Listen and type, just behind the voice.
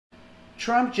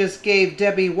Trump just gave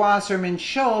Debbie Wasserman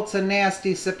Schultz a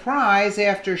nasty surprise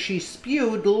after she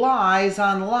spewed lies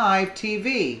on live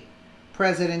TV.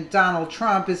 President Donald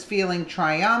Trump is feeling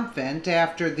triumphant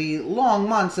after the long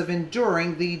months of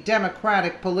enduring the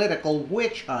Democratic political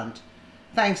witch hunt,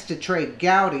 thanks to Trey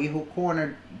Gowdy, who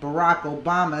cornered Barack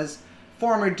Obama's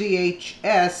former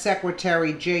DHS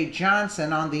Secretary Jeh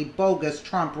Johnson on the bogus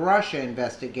Trump-Russia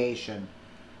investigation.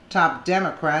 Top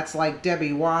Democrats like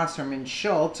Debbie Wasserman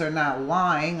Schultz are now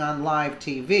lying on live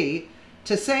TV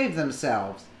to save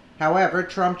themselves. However,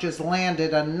 Trump just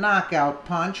landed a knockout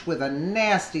punch with a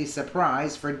nasty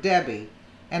surprise for Debbie,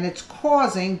 and it's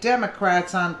causing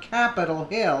Democrats on Capitol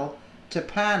Hill to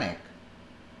panic.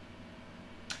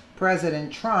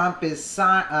 President Trump is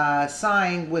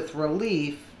sighing with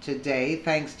relief today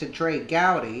thanks to Trey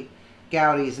Gowdy,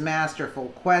 Gowdy's masterful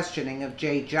questioning of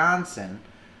Jeh Johnson.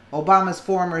 Obama's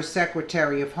former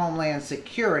Secretary of Homeland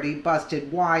Security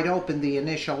busted wide open the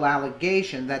initial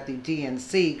allegation that the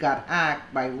DNC got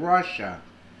hacked by Russia.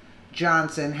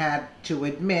 Johnson had to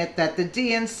admit that the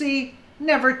DNC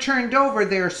never turned over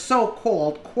their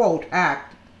so-called, quote,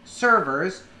 hacked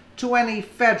servers to any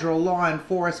federal law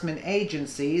enforcement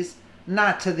agencies,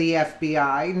 not to the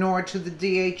FBI nor to the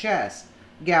DHS.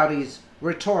 Gowdy's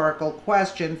rhetorical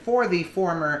question for the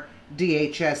former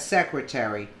DHS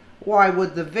Secretary: why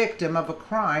would the victim of a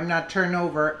crime not turn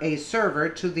over a server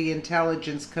to the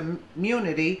intelligence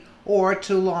community or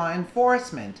to law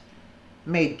enforcement?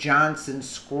 Made Johnson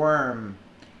squirm.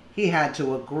 He had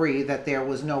to agree that there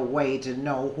was no way to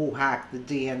know who hacked the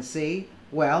DNC.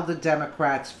 Well, the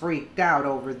Democrats freaked out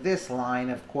over this line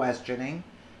of questioning.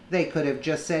 They could have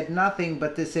just said nothing,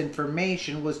 but this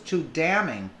information was too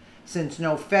damning. Since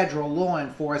no federal law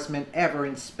enforcement ever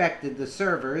inspected the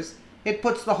servers, it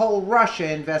puts the whole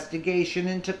Russia investigation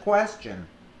into question.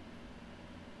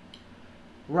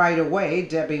 Right away,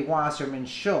 Debbie Wasserman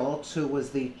Schultz, who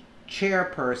was the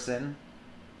chairperson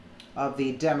of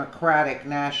the Democratic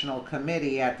National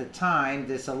Committee at the time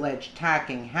this alleged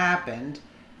hacking happened,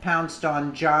 pounced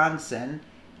on Johnson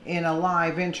in a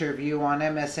live interview on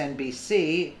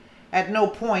MSNBC. At no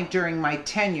point during my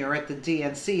tenure at the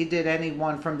DNC did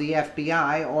anyone from the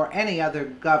FBI or any other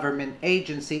government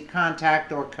agency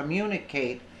contact or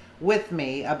communicate with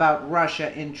me about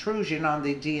Russia intrusion on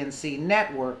the DNC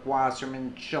network,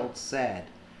 Wasserman Schultz said.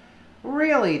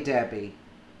 Really, Debbie?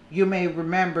 You may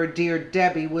remember Dear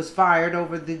Debbie was fired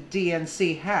over the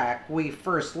DNC hack. We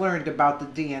first learned about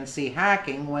the DNC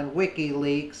hacking when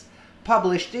WikiLeaks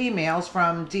published emails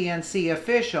from DNC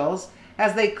officials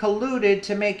as they colluded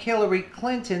to make Hillary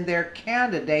Clinton their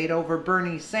candidate over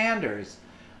Bernie Sanders.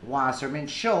 Wasserman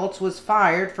Schultz was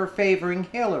fired for favoring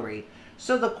Hillary.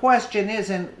 So the question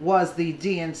isn't, was the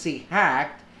DNC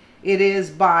hacked? It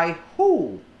is, by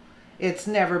who? It's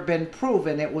never been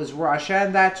proven it was Russia,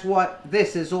 and that's what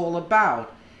this is all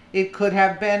about. It could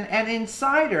have been an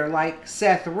insider like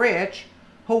Seth Rich,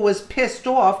 who was pissed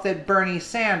off that Bernie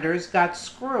Sanders got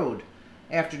screwed.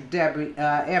 After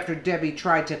Debbie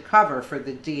tried to cover for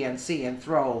the DNC and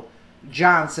throw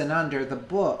Johnson under the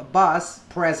bus,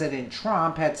 President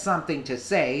Trump had something to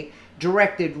say,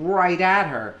 directed right at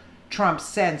her. Trump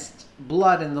sensed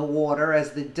blood in the water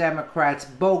as the Democrats'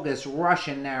 bogus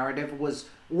Russian narrative was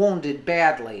wounded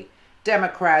badly.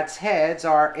 Democrats' heads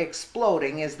are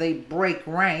exploding as they break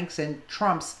ranks, and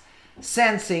Trump's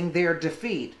sensing their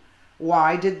defeat.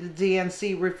 Why did the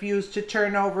DNC refuse to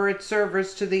turn over its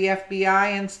servers to the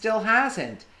FBI and still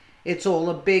hasn't? It's all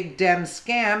a big Dem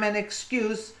scam and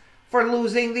excuse for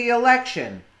losing the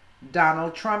election.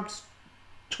 Donald Trump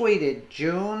tweeted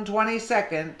June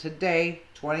 22nd, today,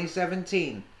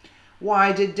 2017.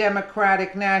 Why did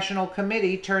Democratic National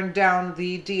Committee turn down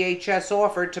the DHS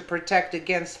offer to protect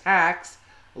against hacks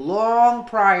long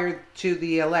prior to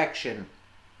the election?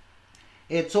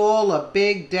 It's all a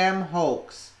big Dem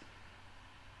hoax.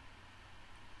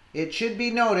 It should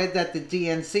be noted that the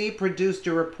DNC produced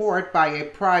a report by a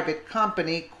private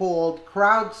company called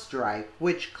CrowdStrike,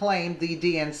 which claimed the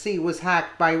DNC was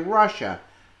hacked by Russia.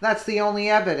 That's the only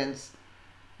evidence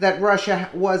that Russia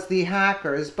was the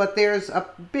hackers, but there's a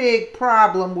big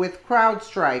problem with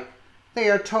CrowdStrike. They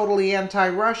are totally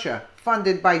anti-Russia,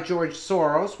 funded by George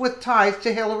Soros, with ties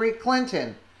to Hillary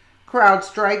Clinton.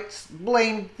 CrowdStrike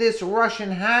blamed this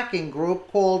Russian hacking group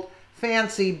called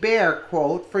Fancy Bear,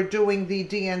 quote, for doing the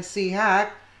DNC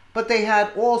hack, but they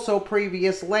had also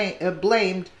previously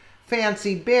blamed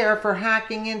Fancy Bear for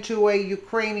hacking into a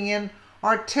Ukrainian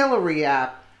artillery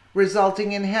app,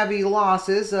 resulting in heavy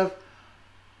losses of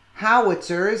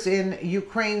howitzers in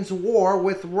Ukraine's war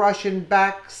with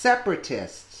Russian-backed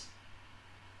separatists.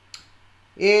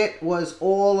 It was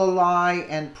all a lie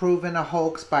and proven a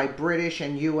hoax by British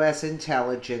and U.S.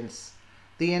 intelligence.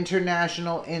 The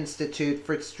International Institute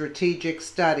for Strategic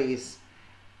Studies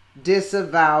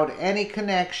disavowed any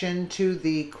connection to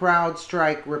the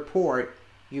CrowdStrike report.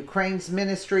 Ukraine's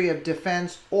Ministry of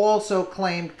Defense also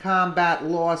claimed combat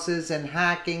losses and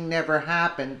hacking never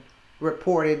happened,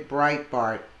 reported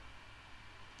Breitbart.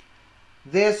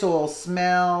 This all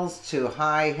smells to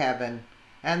high heaven,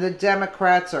 and the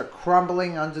Democrats are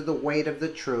crumbling under the weight of the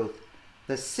truth.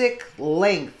 The sick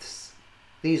lengths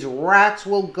these rats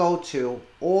will go to,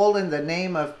 all in the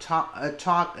name of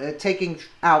taking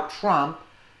out Trump,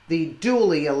 the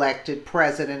duly elected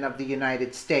President of the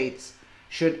United States,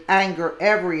 should anger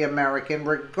every American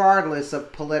regardless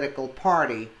of political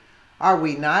party. Are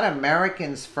we not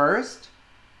Americans first?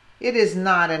 It is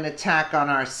not an attack on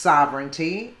our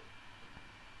sovereignty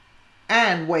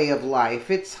and way of life.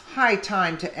 It's high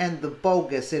time to end the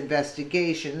bogus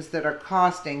investigations that are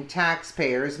costing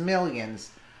taxpayers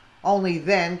millions. Only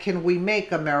then can we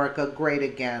make America great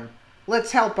again.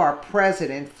 Let's help our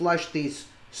president flush these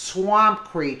swamp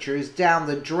creatures down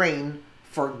the drain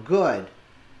for good.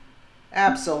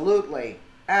 Absolutely.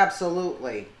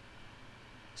 Absolutely.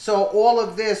 So all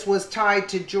of this was tied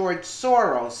to George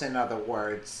Soros, in other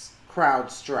words,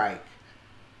 CrowdStrike.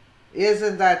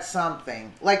 Isn't that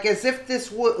something? Like as if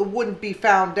this wouldn't be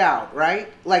found out,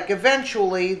 right? Like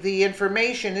eventually the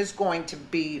information is going to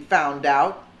be found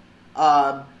out,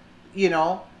 you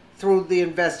know, through the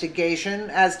investigation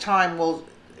as time will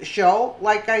show.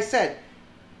 Like I said,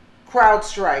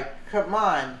 CrowdStrike, come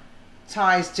on.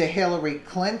 Ties to Hillary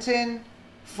Clinton,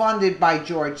 funded by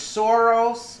George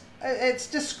Soros. It's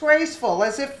disgraceful,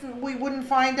 as if we wouldn't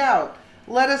find out.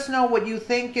 Let us know what you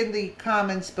think in the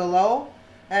comments below.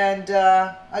 And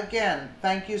again,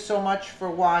 thank you so much for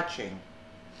watching.